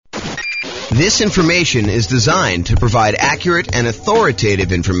This information is designed to provide accurate and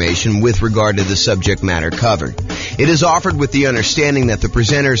authoritative information with regard to the subject matter covered. It is offered with the understanding that the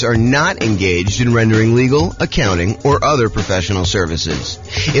presenters are not engaged in rendering legal, accounting, or other professional services.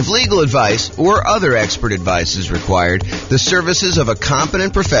 If legal advice or other expert advice is required, the services of a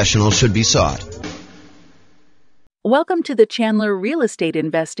competent professional should be sought. Welcome to the Chandler Real Estate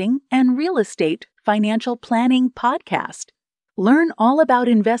Investing and Real Estate Financial Planning Podcast. Learn all about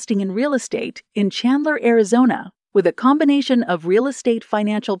investing in real estate in Chandler, Arizona, with a combination of real estate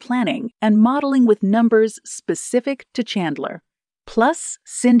financial planning and modeling with numbers specific to Chandler, plus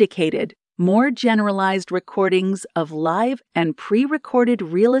syndicated, more generalized recordings of live and pre-recorded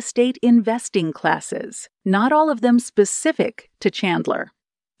real estate investing classes, not all of them specific to Chandler.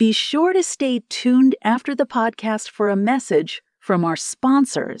 Be sure to stay tuned after the podcast for a message from our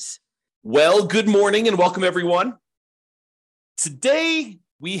sponsors. Well, good morning and welcome, everyone. Today,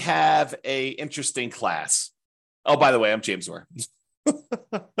 we have an interesting class. Oh, by the way, I'm James Orr.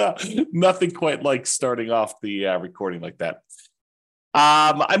 Nothing quite like starting off the recording like that.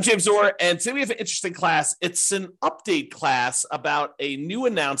 I'm James Orr, and today we have an interesting class. It's an update class about a new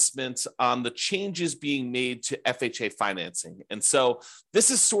announcement on the changes being made to FHA financing. And so this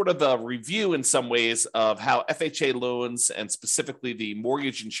is sort of a review in some ways of how FHA loans and specifically the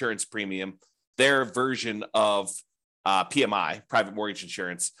mortgage insurance premium, their version of PMI, private mortgage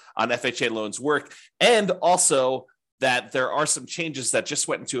insurance, on FHA loans work, and also that there are some changes that just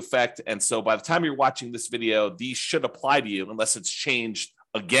went into effect. And so by the time you're watching this video, these should apply to you unless it's changed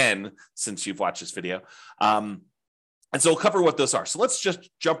again since you've watched this video. And so we'll cover what those are. So let's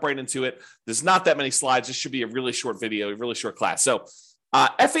just jump right into it. There's not that many slides. This should be a really short video, a really short class. So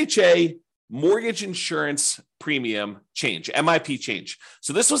FHA mortgage insurance premium change, MIP change.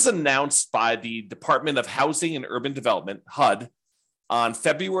 So this was announced by the Department of Housing and Urban Development, HUD, on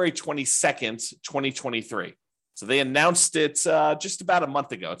February 22nd, 2023. So they announced it just about a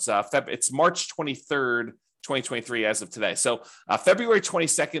month ago. It's March 23rd, 2023 as of today. So February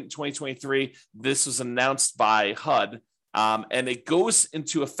 22nd, 2023, this was announced by HUD, and it goes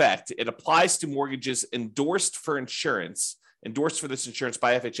into effect. It applies to mortgages endorsed for this insurance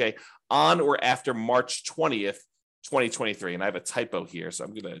by FHA on or after March 20th, 2023. And I have a typo here, so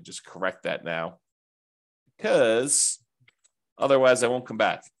I'm going to just correct that now because otherwise I won't come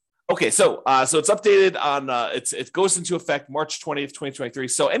back. Okay, so it's updated on, it goes into effect March 20th, 2023.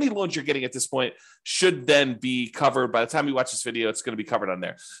 So any loans you're getting at this point should then be covered. By the time you watch this video, it's going to be covered on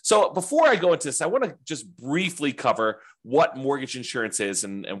there. So before I go into this, I want to just briefly cover what mortgage insurance is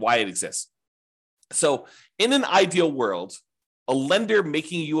and why it exists. So in an ideal world, a lender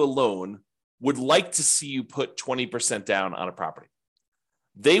making you a loan would like to see you put 20% down on a property.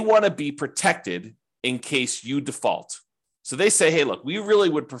 They want to be protected in case you default. So they say, hey, look, we really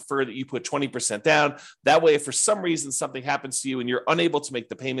would prefer that you put 20% down. That way, if for some reason something happens to you and you're unable to make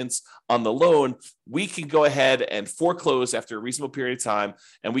the payments on the loan, we can go ahead and foreclose after a reasonable period of time,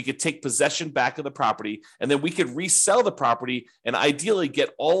 and we could take possession back of the property, and then we could resell the property and ideally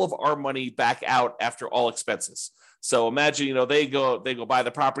get all of our money back out after all expenses. So imagine, they go buy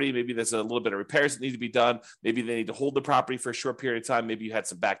the property. Maybe there's a little bit of repairs that need to be done. Maybe they need to hold the property for a short period of time. Maybe you had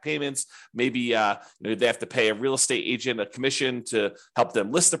some back payments. Maybe they have to pay a real estate agent a commission to help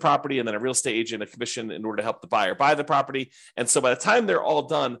them list the property, and then a real estate agent a commission in order to help the buyer buy the property. And so by the time they're all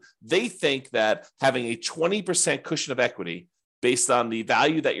done, they think that having a 20% cushion of equity based on the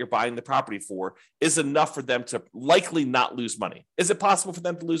value that you're buying the property for is enough for them to likely not lose money. Is it possible for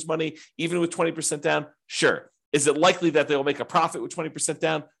them to lose money even with 20% down? Sure. Is it likely that they'll make a profit with 20%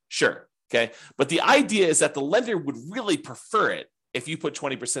 down? Sure. Okay. But the idea is that the lender would really prefer it if you put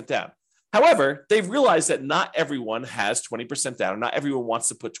 20% down. However, they've realized that not everyone has 20% down, or not everyone wants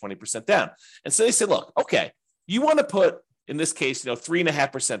to put 20% down. And so they say, look, okay, you want to put, in this case,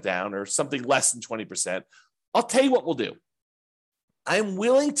 3.5% down or something less than 20%. I'll tell you what we'll do. I'm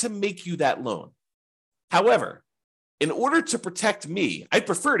willing to make you that loan. However, in order to protect me, I'd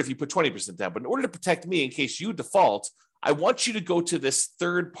prefer it if you put 20% down, but in order to protect me in case you default, I want you to go to this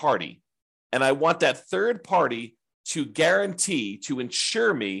third party, and I want that third party to guarantee, to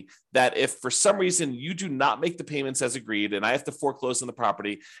ensure me that if for some reason you do not make the payments as agreed and I have to foreclose on the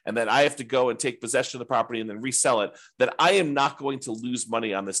property and then I have to go and take possession of the property and then resell it, that I am not going to lose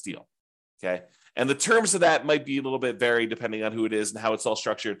money on this deal. Okay. And the terms of that might be a little bit varied depending on who it is and how it's all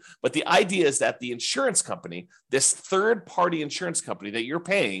structured. But the idea is that the insurance company, this third-party insurance company that you're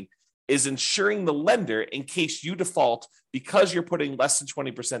paying, is insuring the lender in case you default because you're putting less than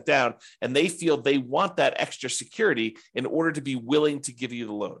 20% down, and they feel they want that extra security in order to be willing to give you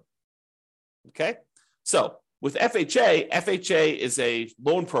the loan. Okay? So With FHA is a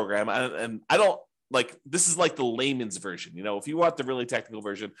loan program, and I don't like, this is like the layman's version. You know, if you want the really technical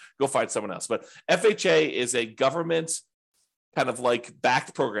version, go find someone else. But FHA is a government kind of like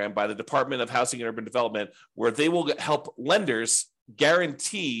backed program by the Department of Housing and Urban Development, where they will help lenders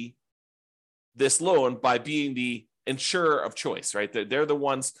guarantee this loan by being the insurer of choice, right? They're the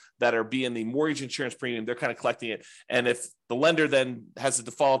ones that are being the mortgage insurance premium. They're kind of collecting it. And if the lender then has a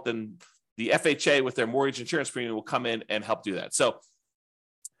default, then the FHA with their mortgage insurance premium will come in and help do that. So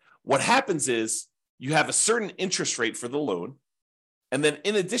what happens is you have a certain interest rate for the loan. And then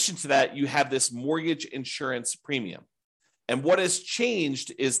in addition to that, you have this mortgage insurance premium. And what has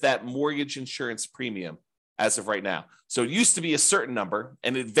changed is that mortgage insurance premium as of right now. So it used to be a certain number,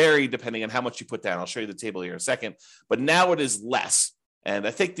 and it varied depending on how much you put down. I'll show you the table here in a second. But now it is less. And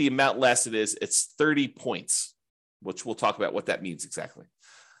I think the amount less it's 30 points, which we'll talk about what that means exactly.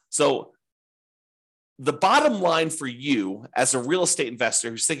 So the bottom line for you as a real estate investor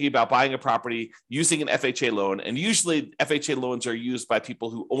who's thinking about buying a property using an FHA loan, and usually FHA loans are used by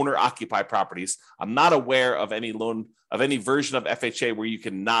people who own or occupy properties. I'm not aware of any loan of any version of FHA where you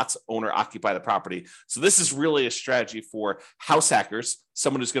can not own or occupy the property. So this is really a strategy for house hackers,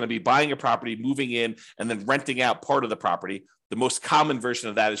 someone who's going to be buying a property, moving in, and then renting out part of the property. The most common version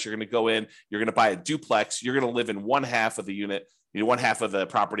of that is you're going to go in, you're going to buy a duplex, you're going to live in one half of the unit, one half of the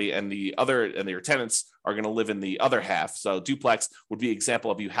property, and the other, and your tenants are going to live in the other half. So duplex would be an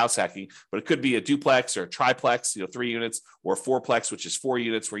example of you house hacking, but it could be a duplex or a triplex, 3 units, or a fourplex, which is 4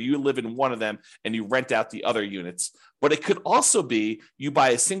 units, where you live in one of them and you rent out the other units. But it could also be you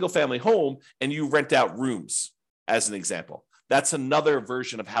buy a single family home and you rent out rooms, as an example. That's another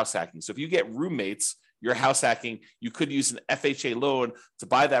version of house hacking. So if you get roommates, you're house hacking. You could use an FHA loan to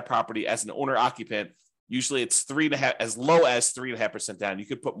buy that property as an owner occupant. Usually it's 3.5%, as low as 3.5% down. You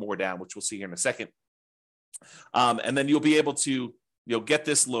could put more down, which we'll see here in a second. And then you'll be able to get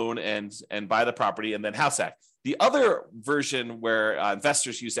this loan and buy the property and then house hack. The other version where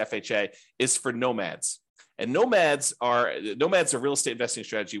investors use FHA is for nomads. And nomads are a real estate investing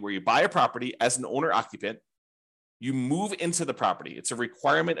strategy where you buy a property as an owner occupant. You move into the property. It's a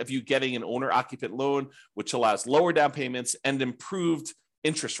requirement of you getting an owner occupant loan, which allows lower down payments and improved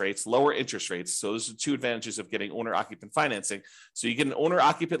interest rates, lower interest rates. So those are 2 advantages of getting owner occupant financing. So you get an owner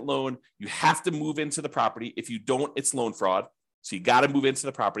occupant loan. You have to move into the property. If you don't, it's loan fraud. So you got to move into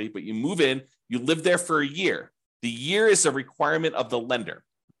the property, but you move in, you live there for a year. The year is a requirement of the lender.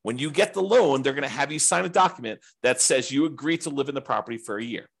 When you get the loan, they're going to have you sign a document that says you agree to live in the property for a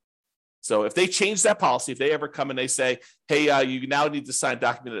year. So if they change that policy, if they ever come and they say, hey, you now need to sign a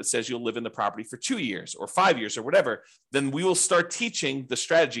document that says you'll live in the property for 2 years or 5 years or whatever, then we will start teaching the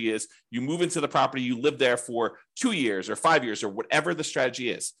strategy is you move into the property, you live there for 2 years or 5 years or whatever the strategy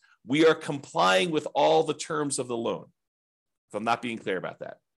is. We are complying with all the terms of the loan. If I'm not being clear about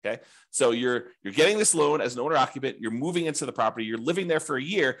that. Okay. So you're getting this loan as an owner occupant, you're moving into the property, you're living there for a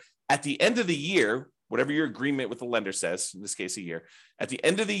year. At the end of the year, whatever your agreement with the lender says, in this case, a year, at the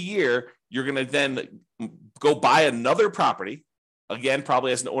end of the year, you're going to then go buy another property, again,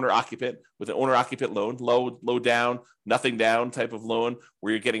 probably as an owner occupant with an owner occupant loan, low down, nothing down type of loan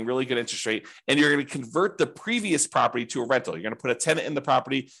where you're getting really good interest rate. And you're going to convert the previous property to a rental. You're going to put a tenant in the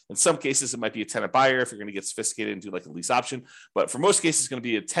property. In some cases, it might be a tenant buyer if you're going to get sophisticated and do like a lease option. But for most cases, it's going to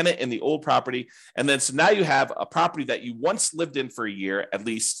be a tenant in the old property. And then so now you have a property that you once lived in for a year, at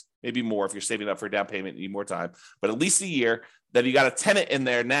least, maybe more if you're saving up for a down payment, you need more time, but at least a year. That you got a tenant in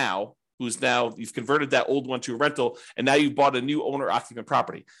there now you've converted that old one to a rental, and now you've bought a new owner occupant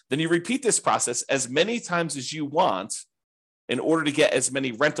property. Then you repeat this process as many times as you want in order to get as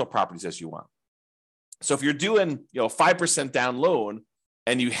many rental properties as you want. So if you're doing 5% down loan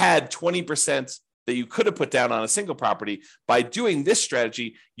and you had 20% that you could have put down on a single property, by doing this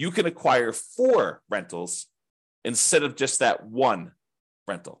strategy, you can acquire 4 rentals instead of just that 1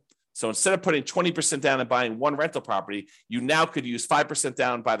 rental. So instead of putting 20% down and buying 1 rental property, you now could use 5%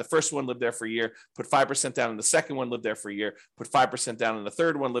 down, buy the first one, live there for a year, put 5% down in the second one, live there for a year, put 5% down in the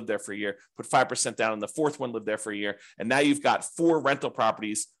third one, live there for a year, put 5% down in the fourth one, live there for a year. And now you've got 4 rental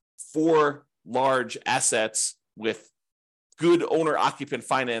properties, 4 large assets with good owner occupant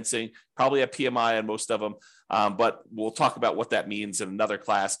financing, probably a PMI on most of them. But we'll talk about what that means in another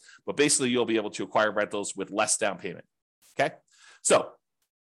class. But basically, you'll be able to acquire rentals with less down payment. Okay. So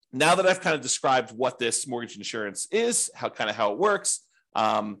now that I've kind of described what this mortgage insurance is, how it works,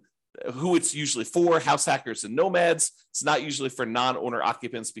 who it's usually for, house hackers and nomads. It's not usually for non-owner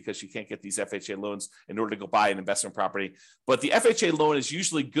occupants because you can't get these FHA loans in order to go buy an investment property. But the FHA loan is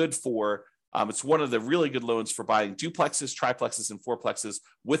usually good for It's one of the really good loans for buying duplexes, triplexes, and fourplexes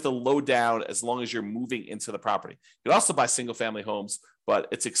with a low down as long as you're moving into the property. You can also buy single family homes, but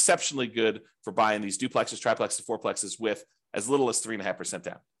it's exceptionally good for buying these duplexes, triplexes, fourplexes with as little as 3.5%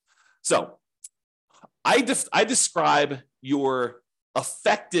 down. So I describe your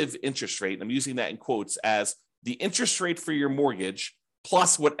effective interest rate, and I'm using that in quotes, as the interest rate for your mortgage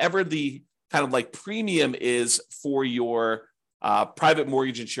plus whatever the kind of like premium is for your private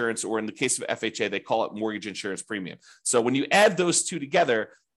mortgage insurance, or in the case of FHA, they call it mortgage insurance premium. So when you add those two together,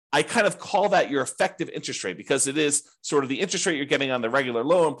 I kind of call that your effective interest rate, because it is sort of the interest rate you're getting on the regular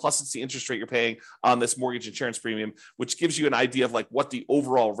loan, plus it's the interest rate you're paying on this mortgage insurance premium, which gives you an idea of like what the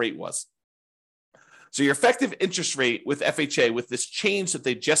overall rate was. So your effective interest rate with FHA, with this change that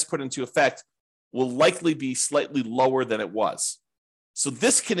they just put into effect, will likely be slightly lower than it was. So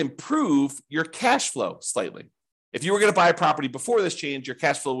this can improve your cash flow slightly. If you were going to buy a property before this change, your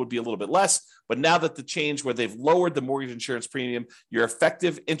cash flow would be a little bit less. But now that the change where they've lowered the mortgage insurance premium, your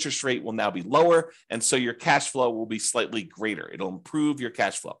effective interest rate will now be lower. And so your cash flow will be slightly greater. It'll improve your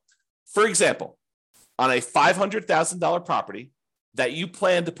cash flow. For example, on a $500,000 property that you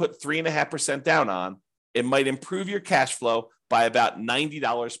plan to put 3.5% down on, it might improve your cash flow by about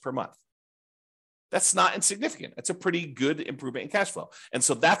 $90 per month. That's not insignificant. That's a pretty good improvement in cash flow. And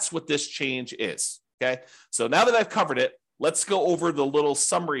so that's what this change is. Okay. So now that I've covered it, let's go over the little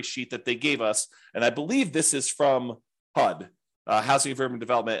summary sheet that they gave us. And I believe this is from HUD, Housing and Urban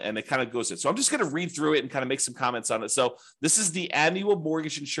Development, and it kind of goes in. So I'm just going to read through it and kind of make some comments on it. So this is the annual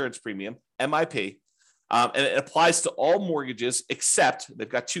mortgage insurance premium, MIP, and it applies to all mortgages except they've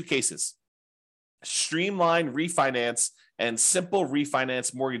got two cases: streamlined refinance and simple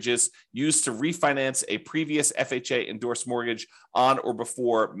refinance mortgages used to refinance a previous FHA endorsed mortgage on or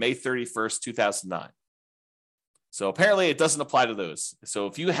before May 31st, 2009. So apparently it doesn't apply to those. So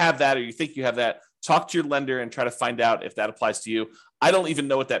if you have that, or you think you have that, talk to your lender and try to find out if that applies to you. I don't even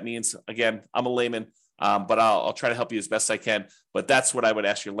know what that means. Again, I'm a layman, but I'll try to help you as best I can. But that's what I would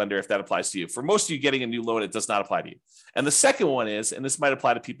ask your lender if that applies to you. For most of you getting a new loan, it does not apply to you. And the second one is, and this might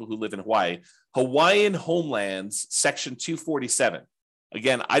apply to people who live in Hawaii, Hawaiian Homelands, Section 247.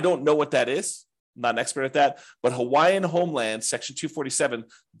 Again, I don't know what that is. I'm not an expert at that, but Hawaiian Homeland Section 247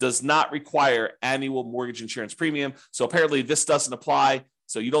 does not require annual mortgage insurance premium. So apparently this doesn't apply.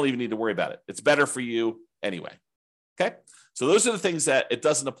 So you don't even need to worry about it. It's better for you anyway. Okay. So those are the things that it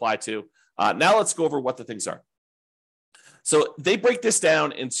doesn't apply to. Now let's go over what the things are. So they break this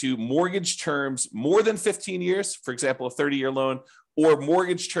down into mortgage terms more than 15 years, for example, a 30-year loan, or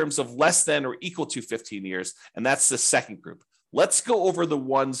mortgage terms of less than or equal to 15 years. And that's the second group. Let's go over the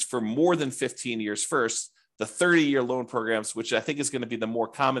ones for more than 15 years first, the 30-year loan programs, which I think is going to be the more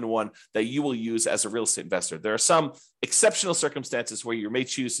common one that you will use as a real estate investor. There are some exceptional circumstances where you may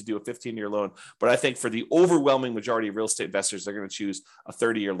choose to do a 15-year loan, but I think for the overwhelming majority of real estate investors, they're going to choose a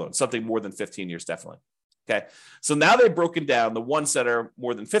 30-year loan, something more than 15 years, definitely. Okay. So now they've broken down the ones that are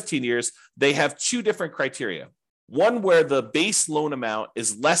more than 15 years. They have two different criteria. One where the base loan amount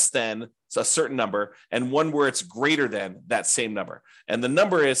is less than a certain number, and one where it's greater than that same number. And the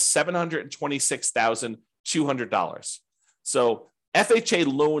number is $726,200. So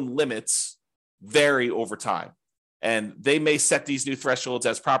FHA loan limits vary over time. And they may set these new thresholds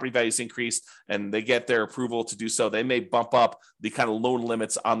as property values increase and they get their approval to do so. They may bump up the kind of loan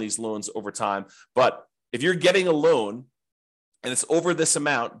limits on these loans over time. But if you're getting a loan and it's over this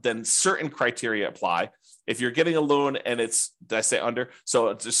amount, then certain criteria apply. If you're getting a loan and it's, did I say under?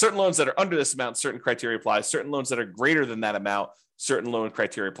 So there's certain loans that are under this amount, certain criteria apply. Certain loans that are greater than that amount, certain loan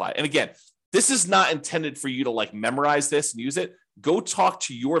criteria apply. And again, this is not intended for you to like memorize this and use it. Go talk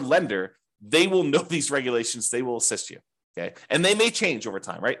to your lender. They will know these regulations. They will assist you. Okay. And they may change over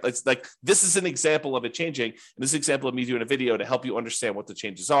time, right? It's like, this is an example of it changing. And this is an example of me doing a video to help you understand what the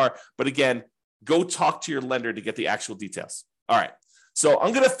changes are. But again, go talk to your lender to get the actual details. All right. So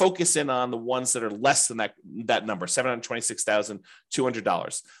I'm going to focus in on the ones that are less than that number,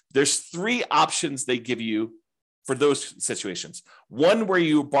 $726,200. There's three options they give you for those situations. One where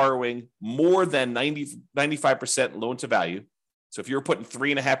you're borrowing more than 95% loan to value. So if you're putting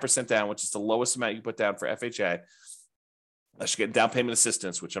 3.5% down, which is the lowest amount you put down for FHA, unless you're getting down payment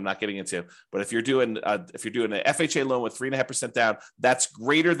assistance, which I'm not getting into. But if you're doing an FHA loan with 3.5% down, that's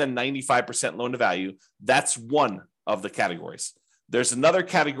greater than 95% loan to value. That's one of the categories. There's another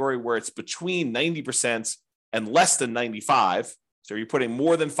category where it's between 90% and less than 95. So you're putting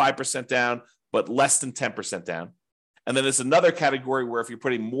more than 5% down, but less than 10% down. And then there's another category where if you're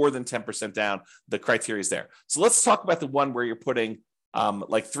putting more than 10% down, the criteria is there. So let's talk about the one where you're putting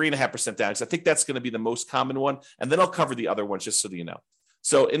like 3.5% down, because I think that's going to be the most common one. And then I'll cover the other ones just so that you know.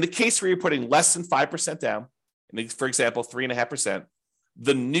 So in the case where you're putting less than 5% down, for example, 3.5%,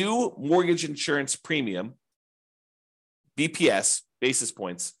 the new mortgage insurance premium, BPS, basis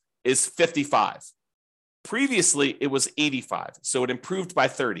points, is 55. Previously, it was 85. So it improved by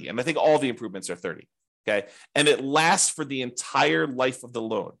 30. And I think all the improvements are 30. Okay. And it lasts for the entire life of the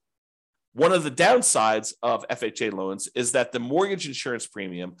loan. One of the downsides of FHA loans is that the mortgage insurance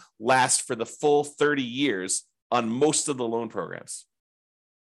premium lasts for the full 30 years on most of the loan programs.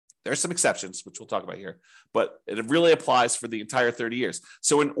 There are some exceptions, which we'll talk about here, but it really applies for the entire 30 years.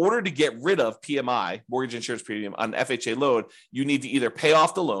 So in order to get rid of PMI, mortgage insurance premium, on an FHA loan, you need to either pay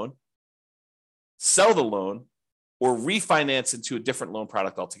off the loan, sell the loan, or refinance into a different loan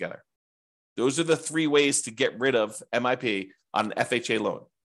product altogether. Those are the three ways to get rid of MIP on an FHA loan.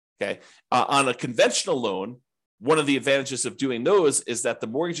 Okay. On a conventional loan, one of the advantages of doing those is that the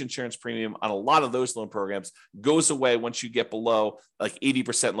mortgage insurance premium on a lot of those loan programs goes away once you get below like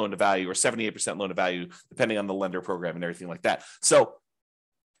 80% loan to value or 78% loan to value, depending on the lender program and everything like that. So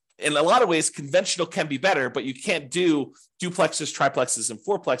in a lot of ways, conventional can be better, but you can't do duplexes, triplexes, and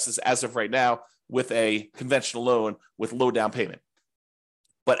fourplexes as of right now with a conventional loan with low down payment.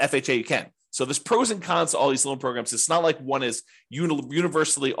 But FHA you can. So there's pros and cons to all these loan programs. It's not like one is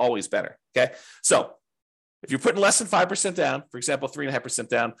universally always better. Okay. So if you're putting less than 5% down, for example, 3.5%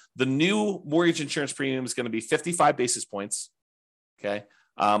 down, the new mortgage insurance premium is going to be 55 basis points. Okay.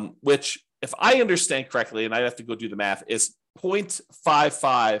 Which, if I understand correctly, and I have to go do the math, is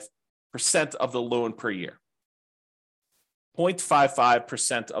 0.55% of the loan per year.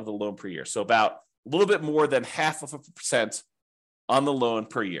 0.55% of the loan per year. So about a little bit more than 0.5% on the loan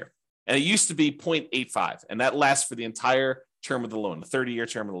per year. And it used to be 0.85, and that lasts for the entire term of the loan, the 30-year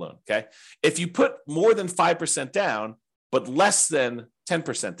term of the loan, okay? If you put more than 5% down, but less than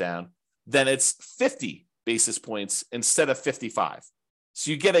 10% down, then it's 50 basis points instead of 55.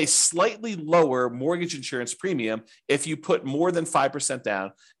 So you get a slightly lower mortgage insurance premium if you put more than 5%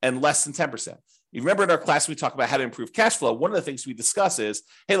 down and less than 10%. You remember in our class, we talked about how to improve cash flow. One of the things we discuss is,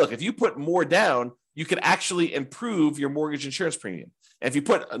 hey, look, if you put more down, you can actually improve your mortgage insurance premium. And if you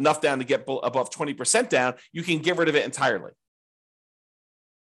put enough down to get above 20% down, you can get rid of it entirely.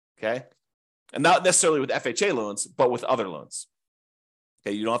 Okay. And not necessarily with FHA loans, but with other loans.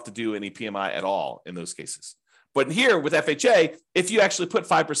 Okay. You don't have to do any PMI at all in those cases. But here with FHA, if you actually put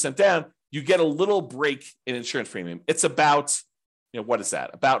 5% down, you get a little break in insurance premium. It's about, what is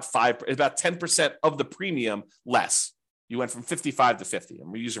that? About 10% of the premium less. You went from 55 to 50.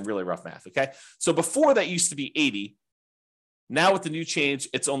 And we're using really rough math. Okay. So before that used to be 80. Now with the new change,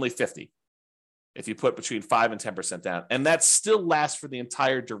 it's only 50. If you put between 5 and 10% down, and that still lasts for the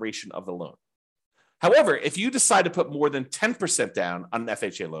entire duration of the loan. However, if you decide to put more than 10% down on an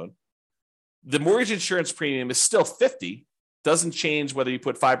FHA loan, the mortgage insurance premium is still 50, doesn't change whether you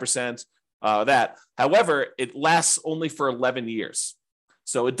put 5%, that. However, it lasts only for 11 years.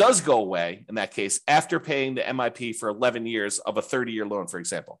 So it does go away in that case after paying the MIP for 11 years of a 30-year loan, for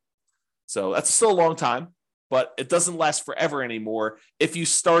example. So that's still a long time, but it doesn't last forever anymore if you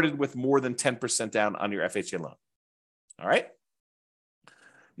started with more than 10% down on your FHA loan. All right.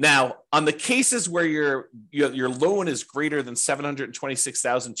 Now, on the cases where your loan is greater than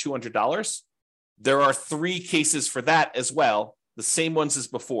 $726,200, there are 3 cases for that as well, the same ones as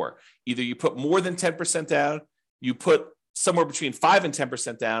before. Either you put more than 10% down, you put somewhere between 5 and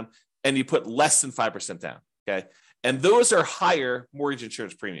 10% down, and you put less than 5% down. Okay. And those are higher mortgage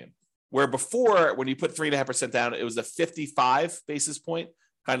insurance premium. Where before, when you put 3.5% down, it was a 55 basis point,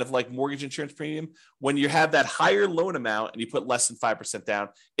 kind of like mortgage insurance premium. When you have that higher loan amount and you put less than 5% down,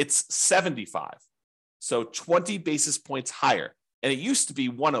 it's 75. So 20 basis points higher. And it used to be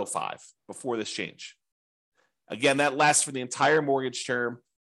 105 before this change. Again, that lasts for the entire mortgage term.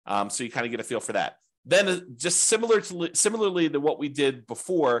 So you kind of get a feel for that. Then just similarly to what we did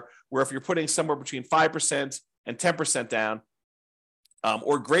before, where if you're putting somewhere between 5% and 10% down,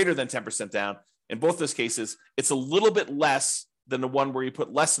 or greater than 10% down, in both those cases, it's a little bit less than the one where you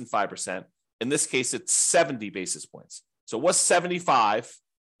put less than 5%. In this case, it's 70 basis points. So it was 75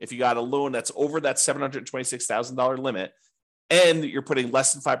 if you got a loan that's over that $726,000 limit, and you're putting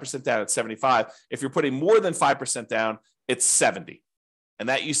less than 5% down, it's 75. If you're putting more than 5% down, it's 70. And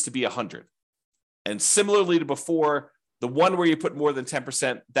that used to be 100. And similarly to before, the one where you put more than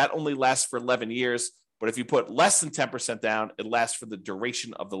 10%, that only lasts for 11 years. But if you put less than 10% down, it lasts for the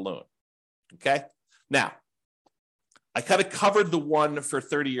duration of the loan. Okay. Now, I kind of covered the one for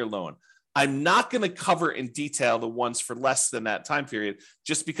 30-year loan. I'm not going to cover in detail the ones for less than that time period,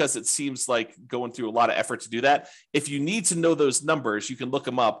 just because it seems like going through a lot of effort to do that. If you need to know those numbers, you can look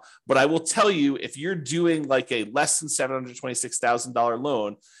them up. But I will tell you, if you're doing like a less than $726,000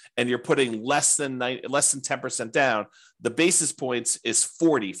 loan and you're putting less than 10% down, the basis points is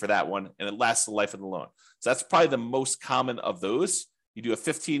 40 for that one, and it lasts the life of the loan. So that's probably the most common of those. You do a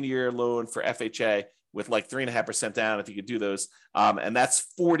 15-year loan for FHA with like 3.5% down, if you could do those. And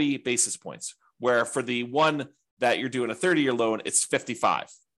that's 40 basis points, where for the one that you're doing a 30-year loan, it's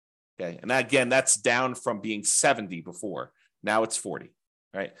 55. Okay. And that, again, that's down from being 70 before. Now it's 40.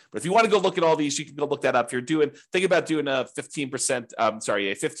 Right. But if you want to go look at all these, you can go look that up. If you're think about doing a 15%, a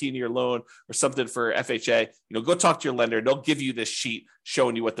 15-year loan or something for FHA, go talk to your lender. They'll give you this sheet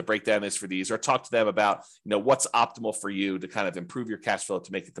showing you what the breakdown is for these, or talk to them about, what's optimal for you to kind of improve your cash flow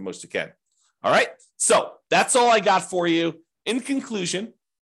to make it the most you can. All right. So that's all I got for you. In conclusion,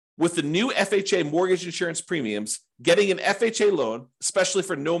 with the new FHA mortgage insurance premiums, getting an FHA loan, especially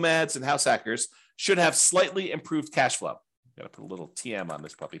for nomads and house hackers, should have slightly improved cash flow. Got to put a little TM on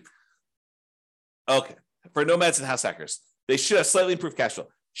this puppy. Okay. For nomads and house hackers, they should have slightly improved cash flow.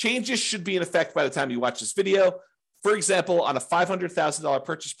 Changes should be in effect by the time you watch this video. For example, on a $500,000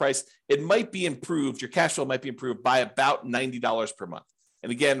 purchase price, it might be improved. Your cash flow might be improved by about $90 per month.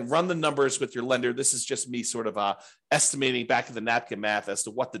 And again, run the numbers with your lender. This is just me sort of estimating back of the napkin math as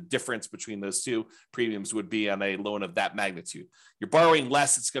to what the difference between those two premiums would be on a loan of that magnitude. You're borrowing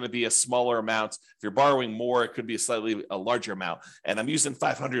less, it's going to be a smaller amount. If you're borrowing more, it could be a larger amount. And I'm using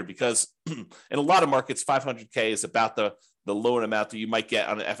 500 because in a lot of markets, 500K is about the loan amount that you might get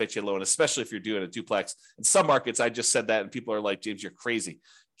on an FHA loan, especially if you're doing a duplex. In some markets, I just said that and people are like, James, you're crazy. You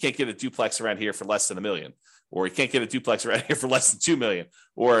can't get a duplex around here for less than $1 million. Or you can't get a duplex around here for less than 2 million,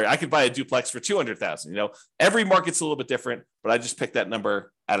 or I could buy a duplex for 200,000. Every market's a little bit different, but I just picked that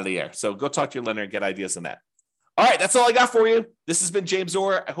number out of the air. So go talk to your lender and get ideas on that. All right, that's all I got for you. This has been James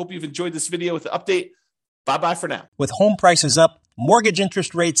Orr. I hope you've enjoyed this video with the update. Bye-bye for now. With home prices up, mortgage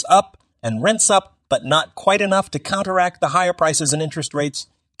interest rates up, and rents up, but not quite enough to counteract the higher prices and interest rates,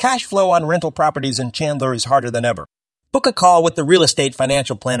 cash flow on rental properties in Chandler is harder than ever. Book a call with the Real Estate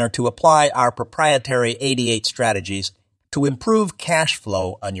Financial Planner to apply our proprietary 88 strategies to improve cash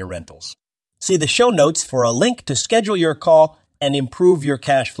flow on your rentals. See the show notes for a link to schedule your call and improve your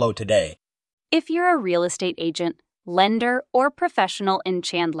cash flow today. If you're a real estate agent, lender, or professional in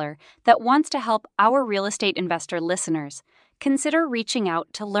Chandler that wants to help our real estate investor listeners, consider reaching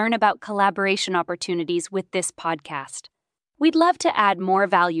out to learn about collaboration opportunities with this podcast. We'd love to add more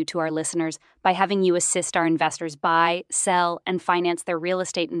value to our listeners by having you assist our investors buy, sell, and finance their real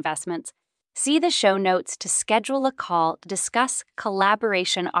estate investments. See the show notes to schedule a call to discuss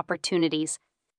collaboration opportunities.